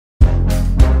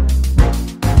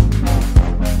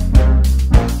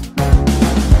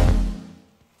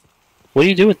What do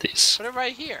you do with these? Put it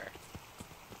right here.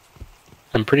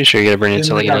 I'm pretty sure you gotta bring it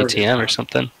to like an ATM or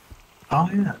something. Oh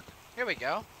yeah. Here we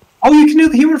go. Oh, you can do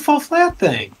the human fall flat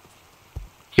thing.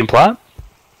 You can plot?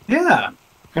 Yeah.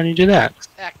 How do you do that?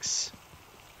 X.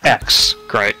 X.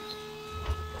 Great.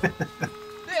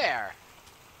 There.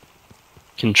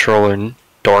 Controller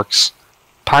dorks.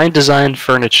 Pine Design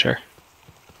Furniture.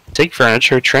 Take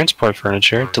furniture, transport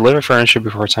furniture, deliver furniture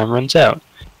before time runs out.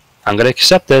 I'm gonna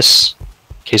accept this.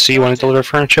 Okay, so you want to deliver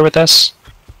furniture with us?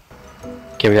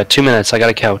 Okay, we got 2 minutes. I got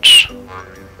a couch.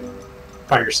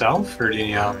 By yourself, or do you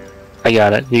need help? I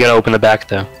got it. You gotta open the back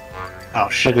though. Oh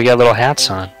shit. Look, we got little hats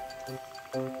on.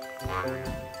 I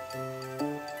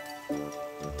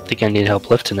think I need help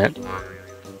lifting it.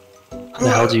 How the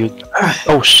hell do you...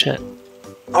 Oh shit.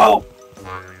 Oh!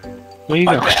 Where you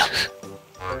going?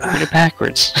 You're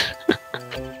backwards.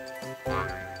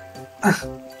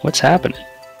 What's happening?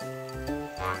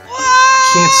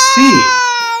 Can't see.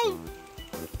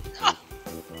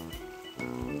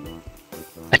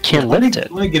 I can't lift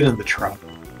it. Let me get in the truck.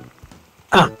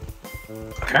 Ah.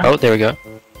 Okay. Oh, there we go.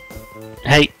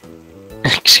 Hey,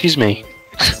 excuse me.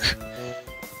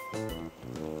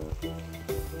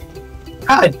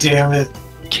 God damn it.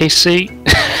 Casey,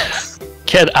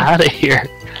 get out of here.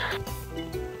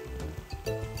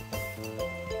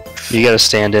 You gotta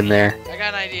stand in there. I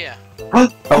got an idea.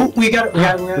 Oh, we got it. We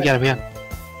got it. We got it.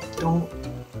 Don't.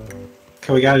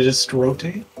 Okay, we gotta just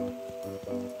rotate.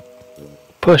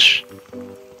 Push.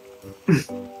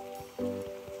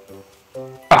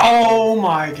 Oh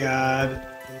my god.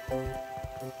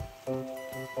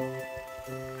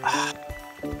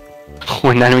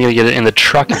 We're not even gonna get it in the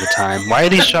truck at the time. Why are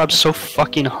these jobs so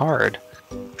fucking hard?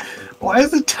 Why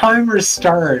does the timer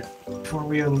start before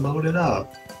we load it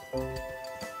up?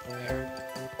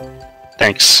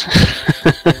 Thanks.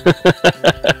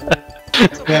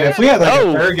 Man, if we had like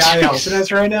Oh, a third guy jeez. helping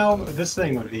us right now, this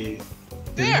thing would be...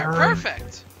 There,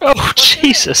 perfect. Oh,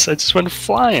 Jesus, I just went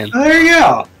flying. Oh, there you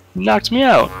go. Knocked me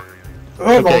out.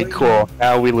 Oh, Okay, well, cool.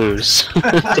 Now we lose.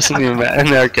 Doesn't even matter. And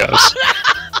there it goes.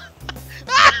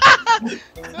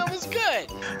 That was good.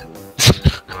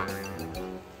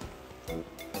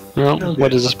 Well, No what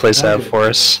good. does this place No have good. for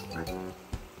us?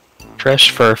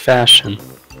 Fresh fur fashion.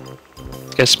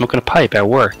 This guy's smoking a pipe at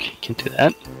work. Can't do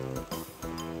that.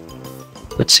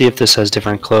 Let's see if this has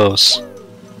different clothes.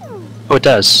 Oh, it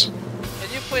does.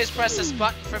 Can you please press this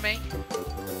button for me?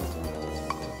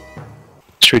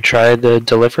 Should we try the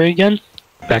delivery again?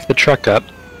 Back the truck up.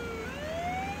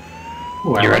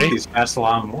 Ooh, I You like ready? these past a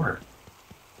lot more.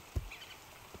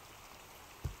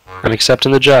 I'm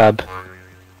accepting the job.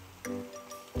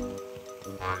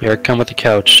 Here I come with the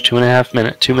couch. 2.5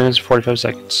 minutes. 2 minutes and 45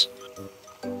 seconds.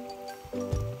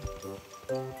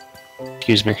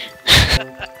 Excuse me.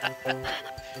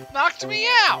 Knocked me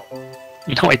out.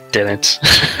 No, I didn't.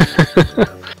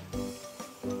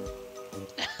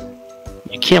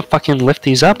 You can't fucking lift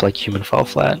these up like human fall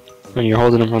flat when you're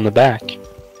holding them from the back.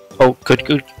 Oh, good,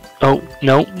 good. Oh,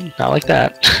 no, not like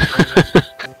that.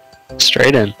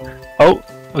 Straight in. Oh,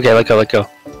 okay, let go, let go.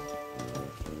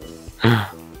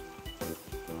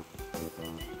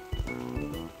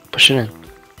 Push it in.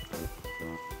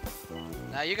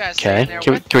 Now you guys stay Okay, in there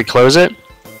can with we close it?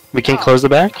 We can't No. close the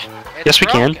back? It's Yes, we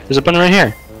can. broken. There's a button right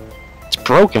here. It's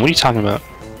broken. What are you talking about?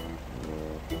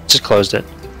 Just closed it.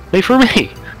 Wait for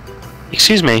me.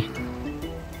 Excuse me.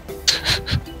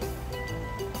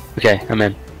 Okay, I'm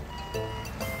in.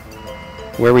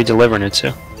 Where are we delivering it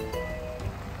to?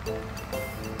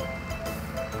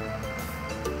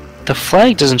 The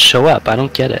flag doesn't show up. I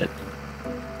don't get it.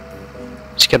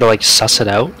 Just gotta like suss it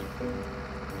out.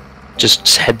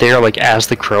 Just head there like as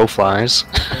the crow flies.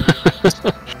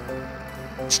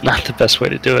 It's not the best way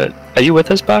to do it. Are you with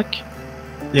us, Buck?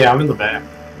 Yeah, I'm in the back.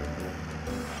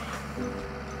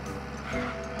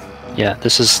 Yeah,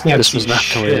 this was Can't not see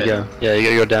the way to shit. go. Yeah, you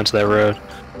gotta go down to that road.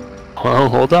 Well,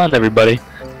 hold on, everybody.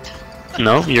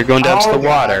 No, you're going down to Oh, the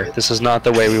God. water. This is not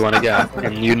the way we want to go,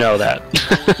 and you know that.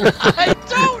 I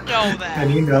don't know that.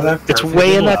 And you know that It's perfectly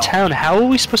way in well. that town. How are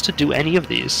we supposed to do any of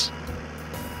these?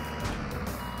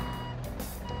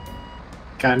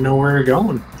 Gotta know where you're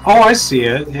going. Oh, I see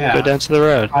it. Yeah. Go down to the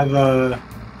road. By the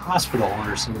hospital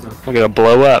or something. We're gonna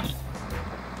blow up.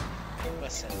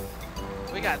 Listen,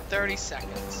 we got 30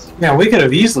 seconds. Yeah, we could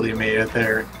have easily made it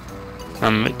there.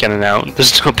 I'm getting out.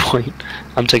 There's no point.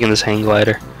 I'm taking this hang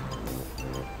glider.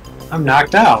 I'm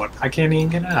knocked out. I can't even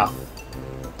get out.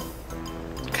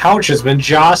 The couch has been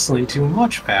jostling too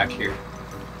much back here.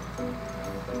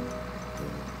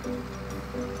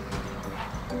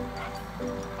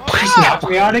 He's Oh, knocked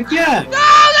me out again. no,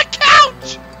 the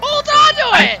couch! Hold on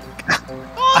to it!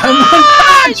 Hold I'm on!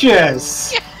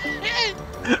 unconscious!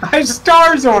 I have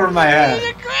stars over my head!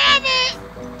 You grab it!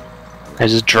 I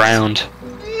just drowned.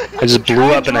 I just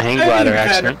blew up in a hang glider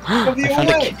accident.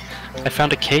 I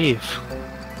found a cave.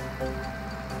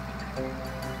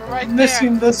 We're right I'm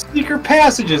missing the secret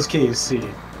passages, Casey.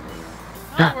 there.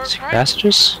 Oh, we're Secret right-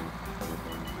 passages?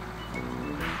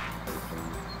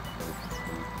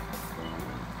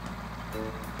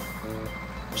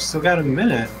 Still got a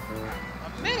minute.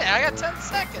 A minute, I got 10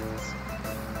 seconds.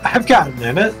 I've got a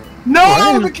minute. No,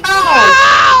 What? the couch!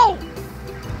 Ow!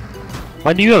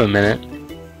 Why do you have a minute?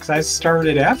 Because I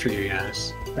started after you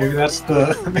guys. Maybe that's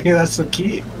the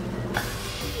key.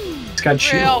 It's got Real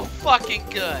chill. fucking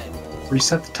good.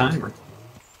 Reset the timer.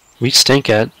 We stink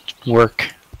at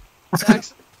work.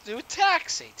 Do a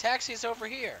taxi. Taxi's over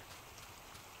here.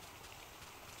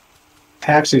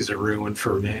 Taxis are ruined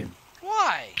for me.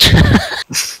 Why?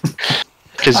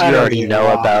 Because I you don't already even know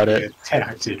want about to be it. a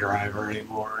taxi driver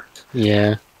anymore.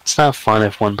 Yeah. It's not fun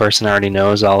if one person already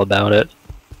knows all about it.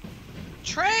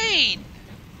 Train!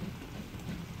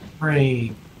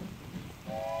 Rain.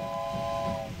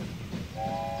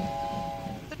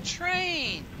 The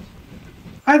train!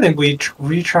 I think we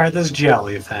retry this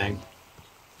jelly thing.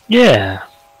 Yeah.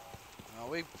 Well,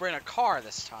 we bring a car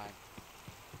this time.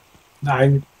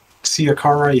 I see a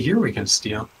car right here we can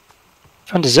steal.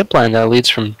 Found a zipline that leads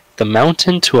from the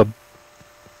mountain to a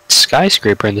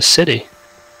skyscraper in the city.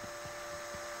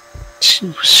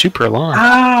 Super long.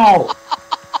 Ow!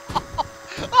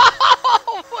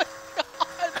 Oh my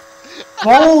god!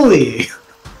 Holy!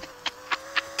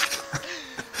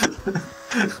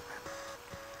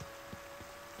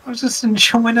 I was just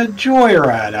enjoying a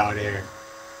joyride out here.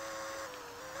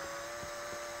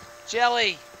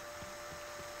 Jelly!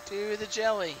 Do the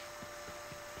jelly.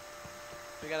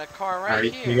 We got a car right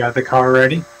Alright, here. you got the car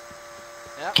ready?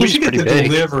 Yep. We He's should get the pretty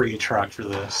big. delivery truck for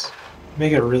this.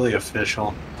 Make it really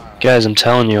official. Alright. Guys, I'm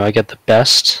telling you, I get the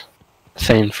best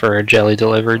thing for a jelly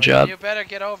delivery Well, job. You better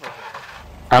get over here.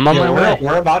 I'm on Yeah, my way.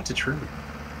 we're about to trim.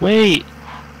 Wait.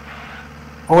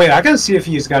 Oh wait, I gotta see if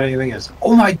he's got anything else.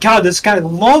 Oh my god, this guy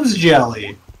loves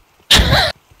jelly!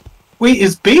 Wait,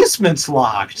 his basement's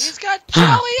locked! He's got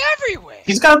jelly everywhere!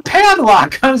 He's got a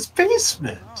padlock on his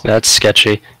basement! That's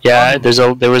sketchy. Yeah,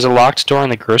 there was a locked door in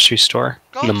the grocery store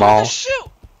Go in the through mall. the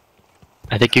chute!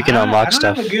 I think you can unlock I don't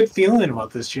stuff. have a good feeling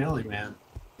about this jelly, man.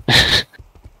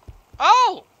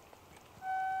 Oh!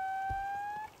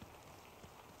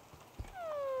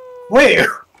 Wait!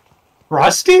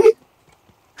 Rusty?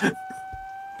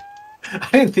 I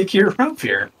didn't think you were up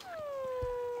here.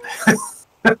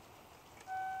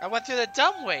 I went through the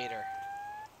dumbwaiter.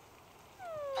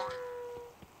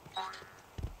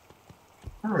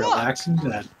 We're relaxing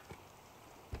bed.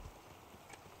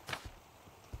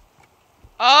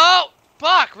 Oh!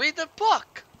 Buck, read the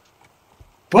book!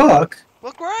 Book?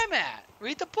 Look where I'm at.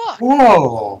 Read the book.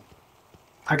 Whoa!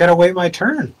 I gotta wait my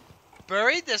turn.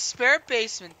 Buried the spare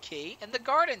basement key in the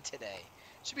garden today.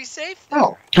 Should be safe there.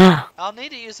 Oh. I'll need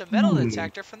to use a metal Hmm.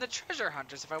 detector from the treasure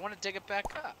hunters if I want to dig it back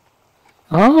up.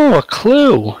 Oh, a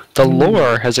clue. The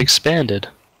lore has expanded.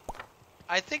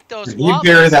 I think those You wobblies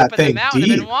bury that up in the thing mountain have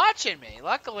been deep. watching me.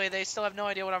 Luckily, they still have no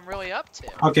idea what I'm really up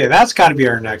to. Okay, that's gotta be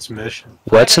our next mission.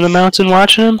 What's in the mountain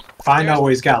watching him? Find out what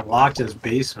he's got locked in his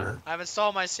basement. I've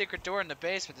installed my secret door in the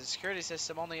basement. The security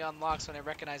system only unlocks when it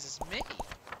recognizes me.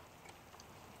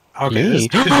 Okay, Me?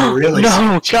 this is really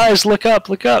No, guys, look up,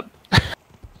 look up.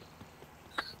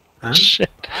 Huh? Shit.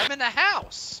 I'm in the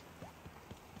house.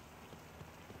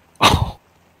 Oh,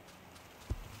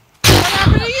 What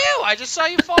happened to you? I just saw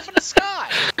you fall from the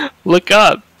sky. look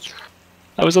up.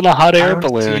 I was on a hot I air don't see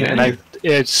balloon, and anything.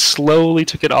 it slowly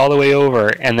took it all the way over,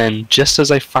 and then just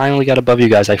as I finally got above you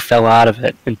guys, I fell out of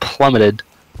it and plummeted.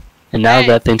 And now Hey.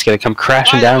 that thing's gonna come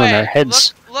crashing By the down on way, our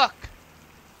heads. Look,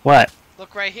 What?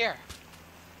 look right here.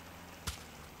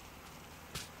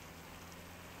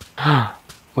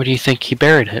 Where do you think he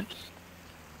buried it?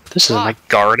 This isn't a Look.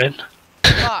 garden.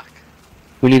 Look.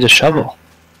 We need a shovel.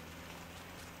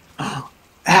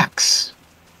 X.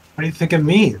 What do you think it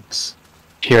means?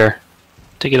 Here,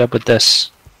 dig it up with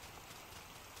this.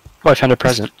 Oh, I found a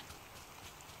present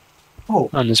Oh,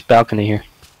 on this balcony here.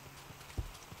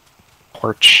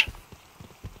 Porch.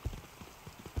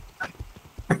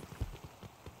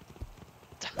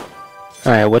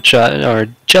 Alright, what job?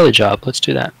 Or jelly job. Let's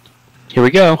do that. Here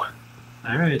we go.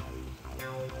 alright.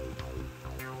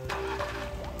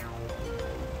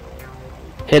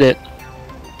 Hit it.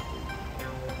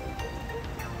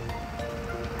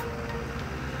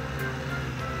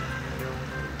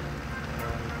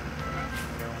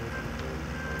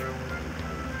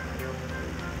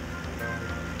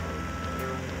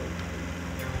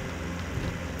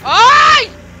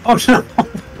 Oh no!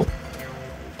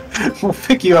 We'll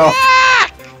pick you up.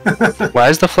 Why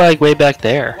is the flag way back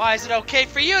there? Why is it okay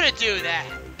for you to do that?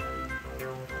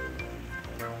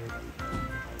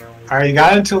 Alright, you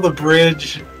got until the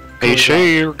bridge. Are you goes sure up.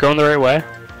 you're going the right way?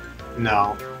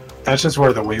 No. That's just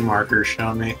where the way markers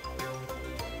show me.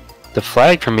 The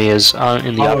flag for me is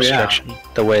in the Oh, opposite yeah. direction,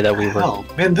 the way that we were. Oh,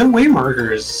 man, the way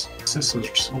markers systems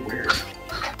are so weird.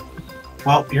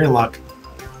 Well, you're in luck.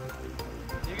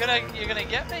 You're gonna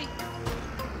get me?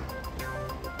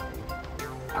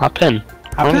 Hop in.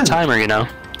 We're on the timer, you know.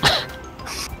 I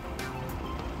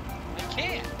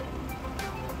can't.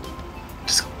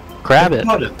 Just Grab it.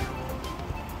 button.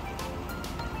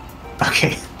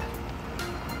 Okay.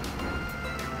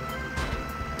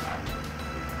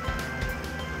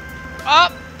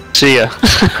 Up. See ya.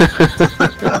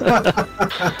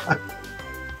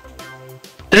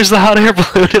 There's the hot air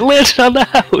balloon. It landed on the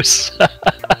house.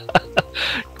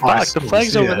 Fuck, the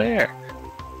flag's over there.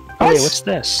 Oh, wait, what's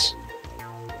this?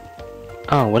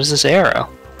 Oh, what is this arrow?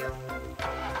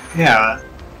 Yeah.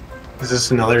 Is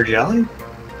this another jelly?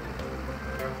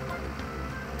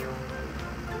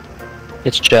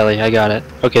 It's jelly. I got it.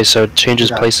 Okay, so it changes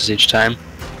Got it. places each time.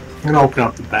 I'm gonna open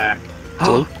up the back.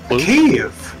 Blue, A blue.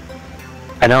 cave!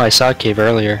 I know. I saw a cave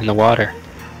earlier in the water.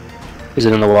 Is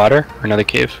it in the water or another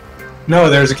cave? No,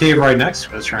 there's a cave right next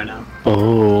to us right now.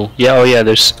 Oh, yeah. Oh, yeah.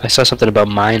 There's. I saw something about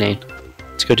mining.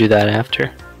 Let's go do that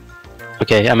after.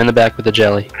 Okay, I'm in the back with the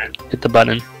jelly. Hit the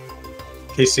button.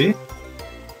 KC?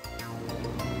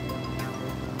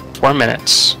 4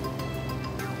 minutes.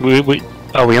 We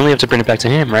only have to bring it back to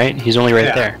him, right? He's only right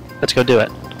Yeah. there. Let's go do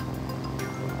it.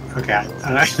 Okay,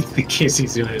 I think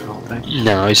KC's doing the whole thing.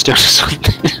 No, he's doing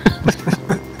something.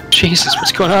 Jesus,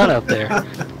 what's going on out there?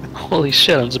 Holy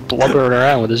shit, I'm just blubbering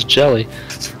around with this jelly.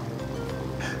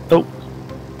 Oh,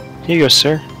 here you go,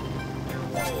 sir.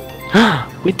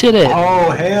 We did it! Oh,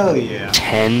 hell yeah.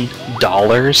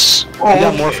 $10? We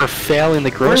got more for failing the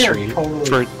grocery.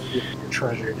 For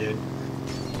treasure, dude.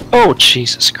 oh,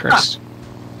 Jesus Christ.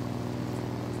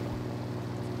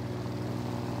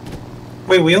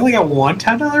 Wait, we only got one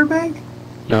 $10 bag?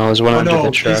 No, there's one Oh under no,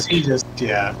 the truck. KC just,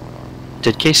 yeah.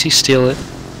 Did Casey steal it?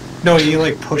 No, he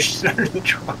like pushed it under the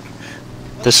truck.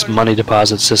 This money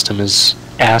deposit system is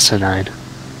asinine.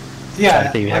 Yeah,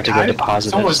 fact that you have to go deposit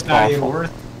it's almost is not even awful.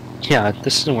 worth. Yeah,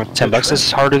 this isn't worth 10 bucks. This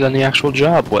is harder than the actual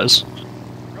job was.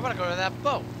 I wanna go to that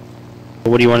boat.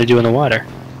 What do you want to do in the water?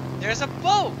 There's a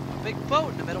boat, a big boat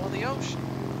in the middle of the ocean.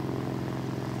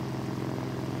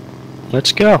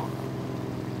 Let's go.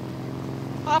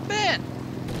 Hop in.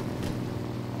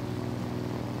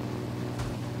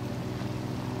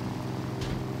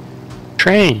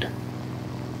 Train.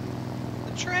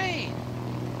 The train.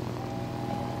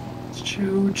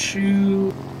 Choo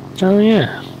choo. Oh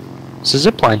yeah. There's a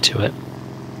zip line to it.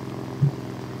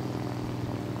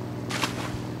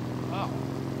 Oh.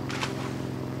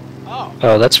 Oh.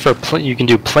 Oh, that's for you can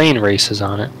do plane races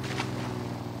on it.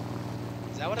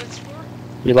 Is that what it's for?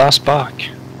 We lost Bach.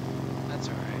 That's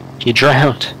alright. He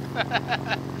drowned. Here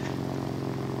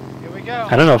we go.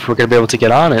 I don't know if we're gonna be able to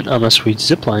get on it unless we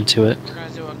zip line to it. We're gonna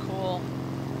do a cool.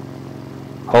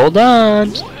 Hold on.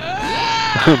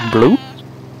 Bloop.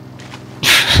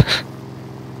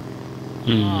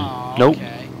 Oh, Nope.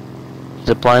 okay.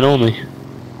 Zip line only.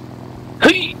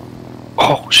 Hey!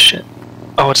 Oh shit.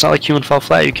 Oh, it's not like you and fall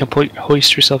flat. You can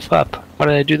hoist yourself up. Why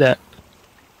did I do that?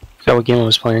 Forgot what game I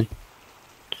was playing.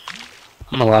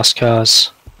 I'm a lost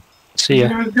cause. See ya.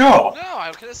 Where'd it go? No,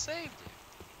 I could have saved you.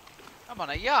 I'm on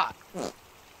a yacht.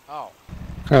 Oh.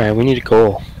 Alright, we need a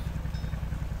goal.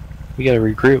 We gotta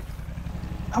regroup.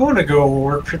 I want to go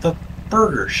work for the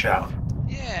burger shop.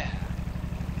 Yeah.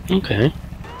 Okay.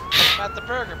 I'm at the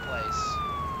burger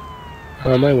place.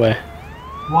 On my way.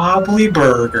 Wobbly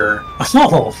burger.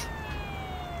 Oh.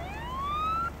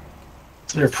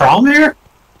 Is there a problem here?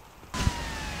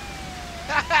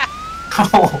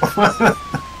 Oh.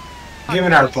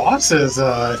 Giving our bosses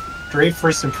a great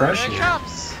first impression Here it here.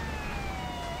 comes.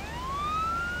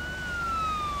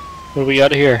 What do we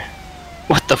got here?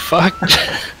 What the fuck?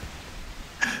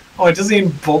 Oh, it doesn't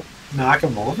even knock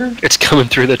him over? It's coming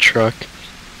through the truck.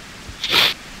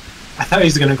 I thought he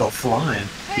was gonna go flying.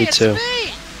 Hey, Me it's too.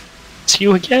 me. It's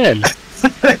you again.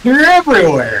 You're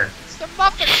everywhere! It's the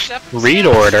Muppet Chef himself. Read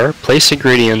order, place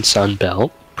ingredients on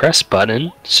belt, press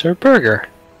button, serve burger.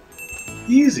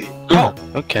 Easy. Oh,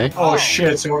 Okay. oh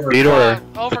shit, it's over. Read order.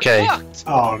 Overcooked. Okay.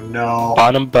 Oh no.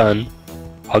 Bottom bun.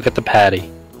 I'll get the patty.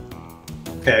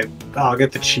 Okay, I'll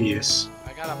get the cheese.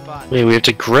 I got a bun. Wait, we have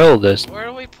to grill this Where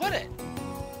do we put it?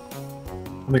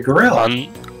 On the grill. bun.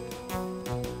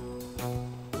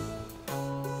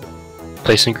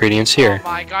 Place ingredients here. Oh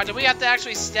my god, do we have to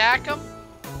actually stack them?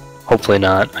 Hopefully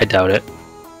not. I doubt it.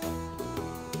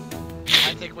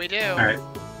 I think we do. Alright.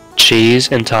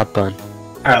 Cheese and top bun.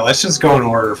 Alright, let's just go in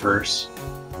order first.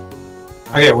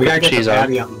 Okay, we gotta get Cheese the on.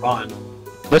 patty on the bun.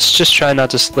 Let's just try not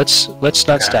to. Let's not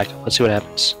Okay. stack them. Let's see what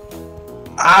happens.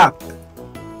 Ah!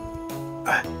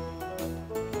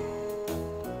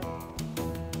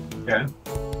 Okay.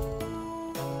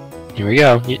 Here we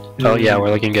go. Oh yeah, we're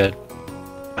looking good.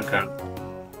 Okay.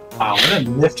 Wow, what a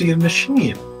nifty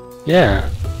machine. Yeah.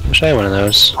 Wish I had one of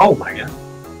those. Oh my god.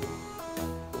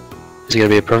 Is it gonna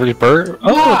be a perfect burger?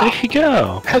 Oh, Wow. there you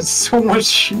go. That's so much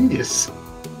cheese.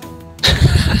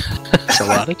 That's a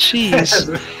lot of cheese.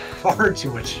 That's far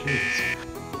too much cheese.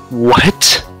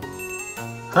 What?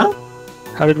 Huh?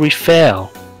 How did we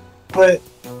fail? But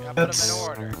We gotta That's-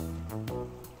 put them in order.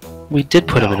 We did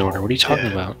put them in No, order. What are you talking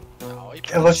yeah. about? No,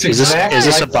 it looks Is this exactly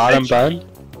a like bottom the bun?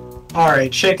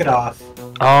 Alright, shake it off.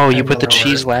 Oh, you And put the lower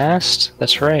cheese it. last?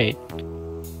 That's right.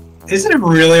 Isn't it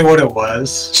really what it was?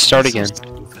 Start That's so again.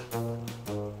 stupid.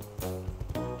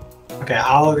 Okay,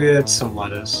 I'll get some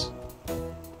lettuce.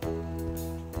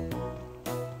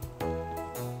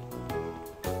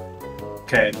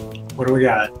 Okay, what do we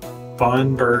got?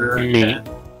 Bun, burger, Meat.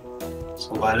 okay.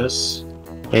 So lettuce.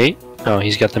 Wait. Oh,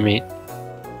 he's got the meat.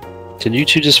 Did you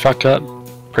two just fuck up?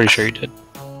 Pretty sure you did.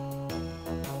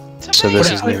 So this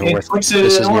Tomato. isn't even It worth. puts it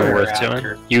This in isn't even order worth after.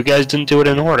 doing. You guys didn't do it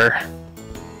in order.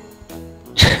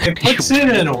 It puts it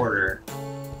in order.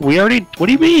 We already. What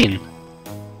do you mean?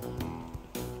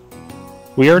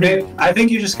 We already. I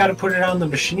think you just gotta put it on the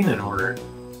machine in order.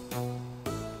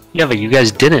 Yeah, but you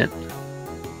guys didn't.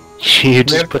 You We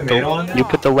just have put tomato on the. it? You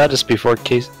put the lettuce before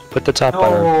case. Put the top on.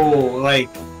 No, like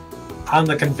on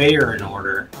the conveyor in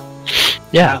order.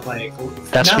 Yeah, Not like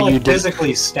That's not what like you did.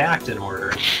 physically stacked in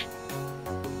order.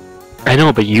 I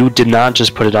know, but you did not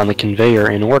just put it on the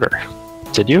conveyor in order,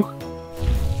 did you?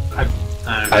 I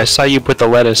don't know. I saw you put the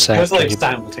lettuce It was after. like you-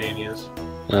 simultaneous.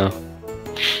 Oh.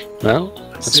 Well,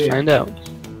 let's see. find out.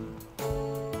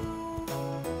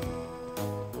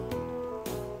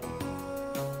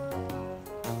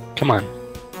 Come on.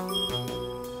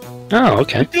 Oh,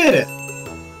 okay. We did it.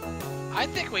 I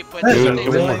think we put That's two Dude,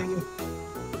 things really? in.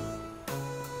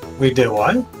 We did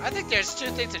what? I think there's 2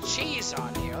 things of cheese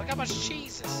on here. Look how much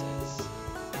cheese this is.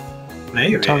 Maybe. What are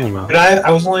you talking about? But I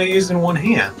was only using one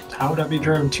hand. How would I be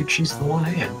drawing 2 cheese with one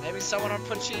hand? Maybe someone will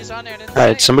put cheese on there and didn't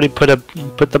Alright, say. somebody put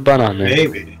the bun on there.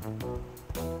 Maybe.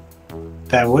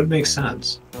 That would make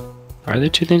sense. Are there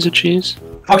 2 things of cheese?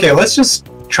 Okay, let's just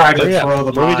try to Oh, yeah. throw the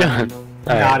What are we bun doing?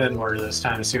 not Alright, in order this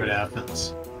time to see what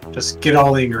happens. Just get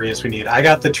all the ingredients we need. I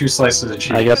got the 2 slices of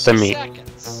cheese. I got the meat.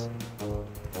 Seconds.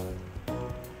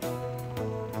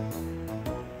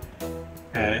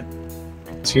 Okay.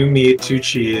 2 meat, 2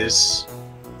 cheese.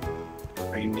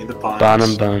 We need the buns.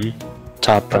 bottom bun,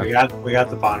 top Okay, bun. we got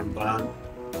the bottom bun.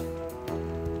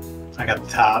 I got the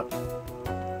top.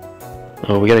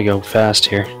 Oh, we gotta go fast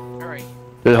here. Hurry.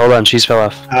 Hold on, cheese fell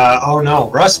off. Oh no,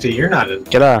 Rusty, you're not in.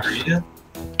 Get off. Are you?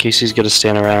 Casey's gonna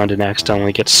stand around and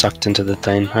accidentally get sucked into the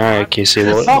thing. Alright, Casey,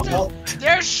 Oh, well, well,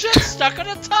 There's shit stuck on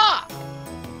the top.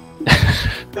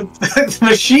 the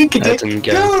machine can That take. didn't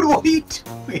Dude, go. what are you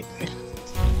doing?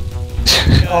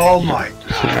 Oh my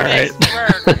god. Alright. This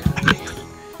burger.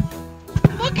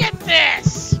 Look at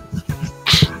this.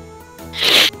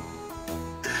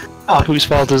 Whose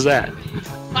fault is that?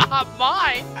 Not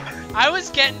mine. I was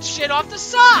getting shit off the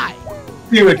side.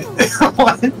 Dude,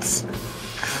 what?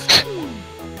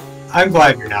 I'm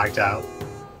glad you're knocked out.